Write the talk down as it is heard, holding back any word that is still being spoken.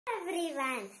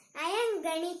everyone. I am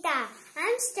Ganitha. I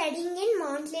am studying in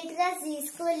Mount Litera Z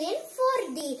School in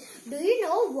 4D. Do you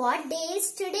know what day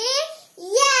is today?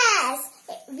 Yes,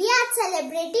 we are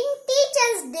celebrating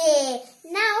Teachers Day.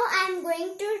 Now I am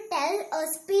going to tell a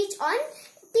speech on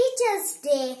Teachers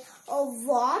Day. A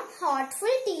warm,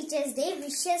 heartful Teachers Day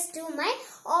wishes to my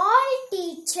all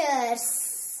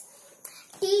teachers.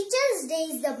 Teachers Day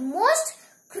is the most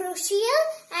crucial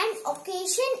and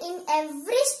occasion in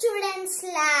every student's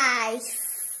life.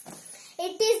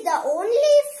 It is the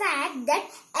only fact that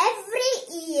every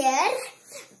year,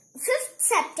 5th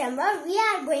September, we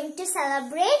are going to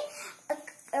celebrate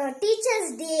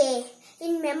Teachers Day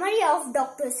in memory of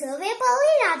Dr.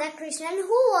 Sarvepalli Radhakrishnan,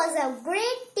 who was a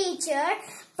great teacher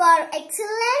for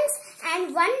excellence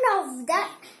and one of the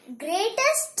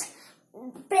greatest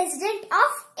President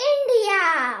of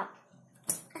India.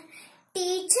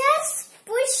 Teachers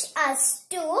push us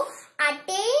to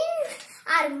attain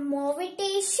our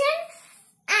motivation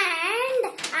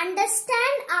and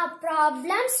understand our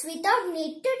problems without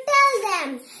need to tell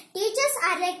them. Teachers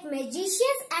are like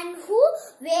magicians and who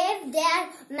wave their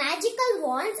magical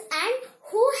wands and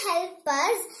who help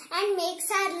us and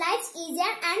makes our lives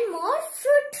easier and more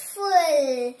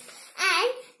fruitful.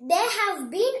 And they have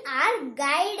been our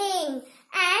guiding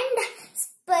and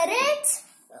spirits,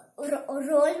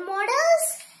 role models,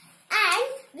 and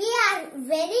we are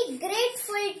very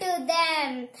grateful to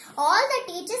them. All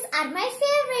the teachers are my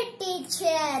favorite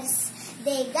teachers.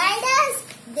 They guide us,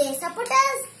 they support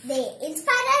us, they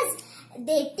inspire us,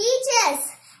 they teach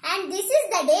us. And this is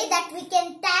the day that we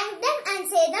can thank them and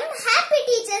say them Happy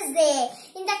Teachers Day.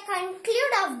 In the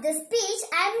conclude of the speech,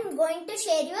 I am going to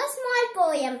share you a small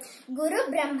poem. Guru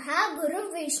Brahma,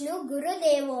 Guru Vishnu, Guru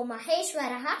Devo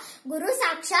Maheshwaraha, Guru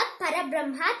Sakshat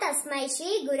Parabrahma Tasmai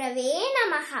Shri Gurave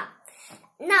Namaha.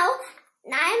 Now,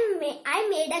 I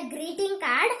made a greeting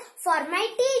card for my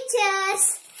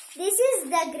teachers. This is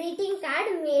the greeting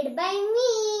card made by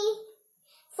me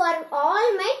for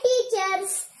all my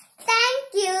teachers. Thank